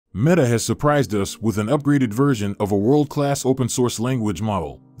Meta has surprised us with an upgraded version of a world-class open-source language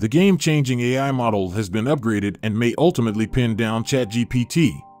model. The game-changing AI model has been upgraded and may ultimately pin down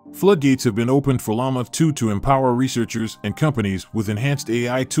ChatGPT. Floodgates have been opened for LlaMA 2 to empower researchers and companies with enhanced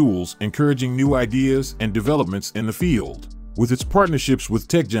AI tools, encouraging new ideas and developments in the field. With its partnerships with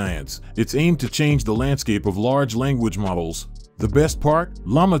tech giants, it's aimed to change the landscape of large language models. The best part?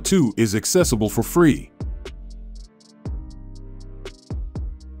 LlaMA 2 is accessible for free.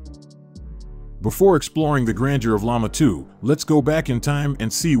 Before exploring the grandeur of LlaMA 2, let's go back in time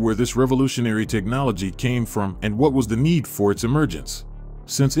and see where this revolutionary technology came from and what was the need for its emergence.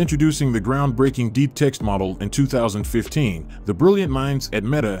 Since introducing the groundbreaking deep text model in 2015, the brilliant minds at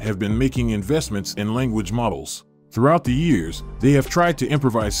Meta have been making investments in language models. Throughout the years, they have tried to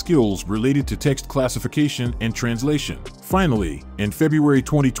improvise skills related to text classification and translation. Finally, in February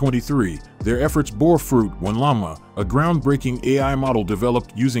 2023, their efforts bore fruit when LlaMA, a groundbreaking AI model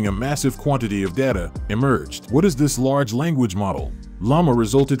developed using a massive quantity of data, emerged. What is this large language model? LlaMA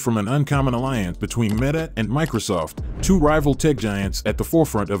resulted from an uncommon alliance between Meta and Microsoft, two rival tech giants at the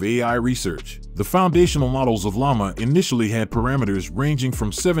forefront of AI research. The foundational models of LlaMA initially had parameters ranging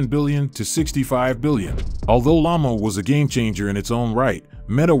from 7 billion to 65 billion. Although LlaMA was a game-changer in its own right,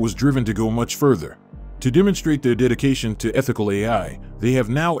 Meta was driven to go much further. To demonstrate their dedication to ethical AI, they have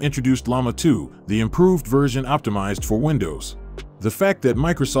now introduced LlaMA 2, the improved version optimized for Windows. The fact that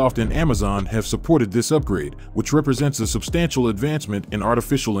Microsoft and Amazon have supported this upgrade, which represents a substantial advancement in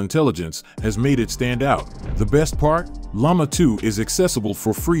artificial intelligence, has made it stand out. The best part? LlaMA 2 is accessible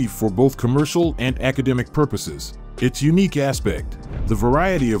for free for both commercial and academic purposes. Its unique aspect, the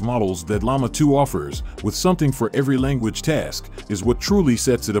variety of models that LlaMA 2 offers, with something for every language task, is what truly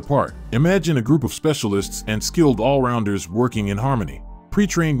sets it apart. Imagine a group of specialists and skilled all-rounders working in harmony.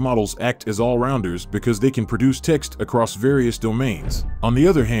 Pre-trained models act as all-rounders because they can produce text across various domains. On the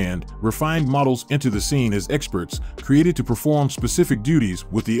other hand, refined models enter the scene as experts, created to perform specific duties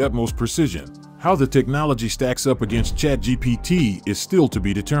with the utmost precision. How the technology stacks up against ChatGPT is still to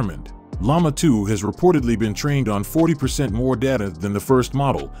be determined. LlaMA 2 has reportedly been trained on 40% more data than the first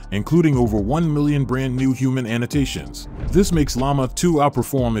model, including over 1 million brand new human annotations. This makes LlaMA 2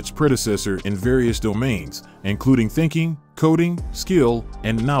 outperform its predecessor in various domains, including thinking, coding, skill,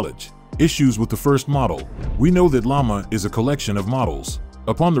 and knowledge. Issues with the first model. We know that LlaMA is a collection of models.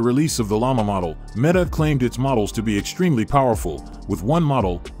 Upon the release of the LlaMA model, Meta claimed its models to be extremely powerful, with one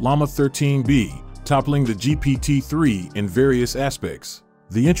model, LlaMA 13b, toppling the GPT-3 in various aspects.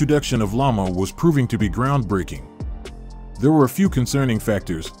 The introduction of LlaMA was proving to be groundbreaking. There were a few concerning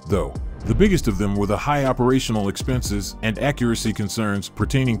factors, though. The biggest of them were the high operational expenses and accuracy concerns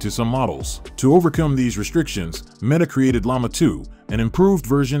pertaining to some models. To overcome these restrictions, Meta created LlaMA 2, an improved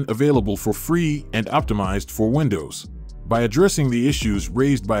version available for free and optimized for Windows. By addressing the issues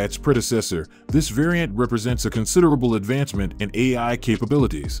raised by its predecessor, this variant represents a considerable advancement in AI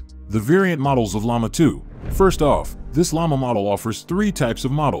capabilities. The variant models of LlaMA 2. First off, this LlaMA model offers three types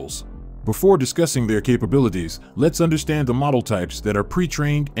of models. Before discussing their capabilities, let's understand the model types that are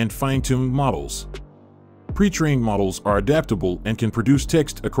pre-trained and fine-tuned models. Pre-trained models are adaptable and can produce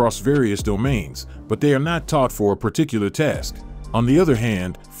text across various domains, but they are not taught for a particular task. On the other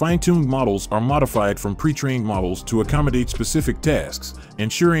hand, fine-tuned models are modified from pre-trained models to accommodate specific tasks,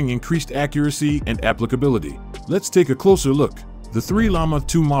 ensuring increased accuracy and applicability. Let's take a closer look. The three LlaMA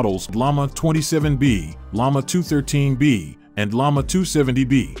 2 models, LlaMA 27b, LlaMA 213b, and LlaMA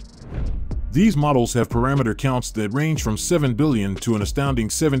 270b. These models have parameter counts that range from 7 billion to an astounding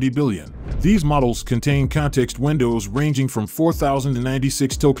 70 billion. These models contain context windows ranging from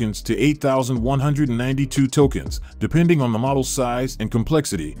 4,096 tokens to 8,192 tokens, depending on the model's size and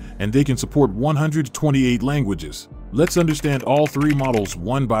complexity, and they can support 128 languages. Let's understand all three models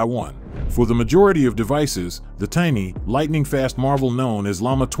one by one. For the majority of devices, the tiny, lightning-fast marvel known as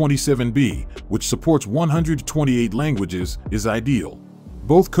LlaMA 27b, which supports 128 languages, is ideal.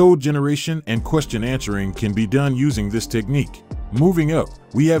 Both code generation and question answering can be done using this technique. Moving up,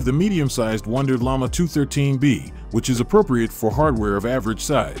 we have the medium-sized wonder LlaMA 213b, which is appropriate for hardware of average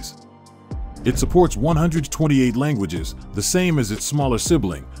size. It supports 128 languages, the same as its smaller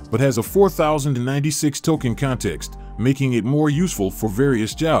sibling, but has a 4,096 token context, making it more useful for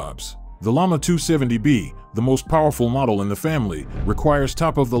various jobs. The LlaMA 270b, the most powerful model in the family, requires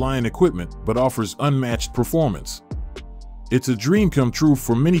top-of-the-line equipment but offers unmatched performance. It's a dream come true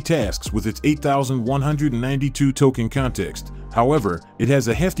for many tasks with its 8,192 token context. However, it has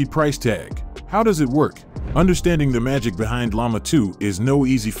a hefty price tag. How does it work? Understanding the magic behind LlaMA 2 is no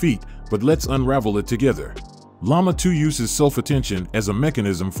easy feat, but let's unravel it together. LlaMA 2 uses self-attention as a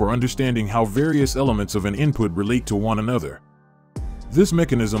mechanism for understanding how various elements of an input relate to one another. This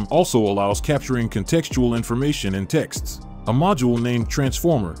mechanism also allows capturing contextual information in texts. A module named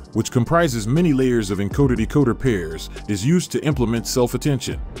Transformer, which comprises many layers of encoder-decoder pairs, is used to implement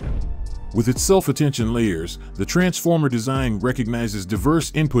self-attention. With its self-attention layers, the transformer design recognizes diverse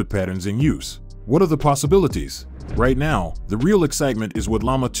input patterns in use. What are the possibilities? Right now, the real excitement is what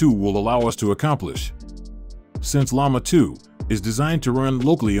LlaMA 2 will allow us to accomplish. Since LlaMA 2 is designed to run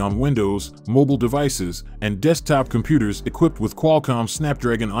locally on Windows, mobile devices, and desktop computers equipped with Qualcomm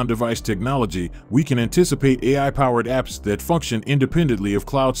Snapdragon on-device technology, we can anticipate AI-powered apps that function independently of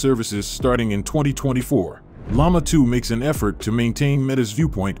cloud services starting in 2024. LlaMA 2 makes an effort to maintain Meta's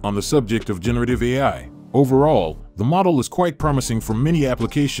viewpoint on the subject of generative AI. Overall, the model is quite promising for many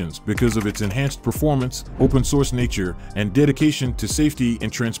applications because of its enhanced performance, open-source nature, and dedication to safety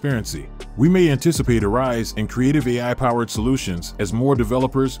and transparency. We may anticipate a rise in creative AI-powered solutions as more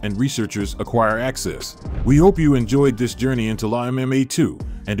developers and researchers acquire access. We hope you enjoyed this journey into LlaMA 2,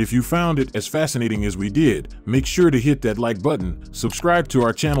 and if you found it as fascinating as we did, make sure to hit that like button, subscribe to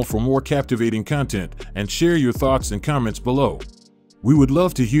our channel for more captivating content, and share your thoughts and comments below. We would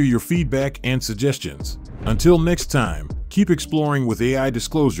love to hear your feedback and suggestions. Until next time, keep exploring with AI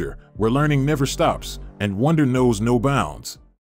Disclosure, where learning never stops and wonder knows no bounds.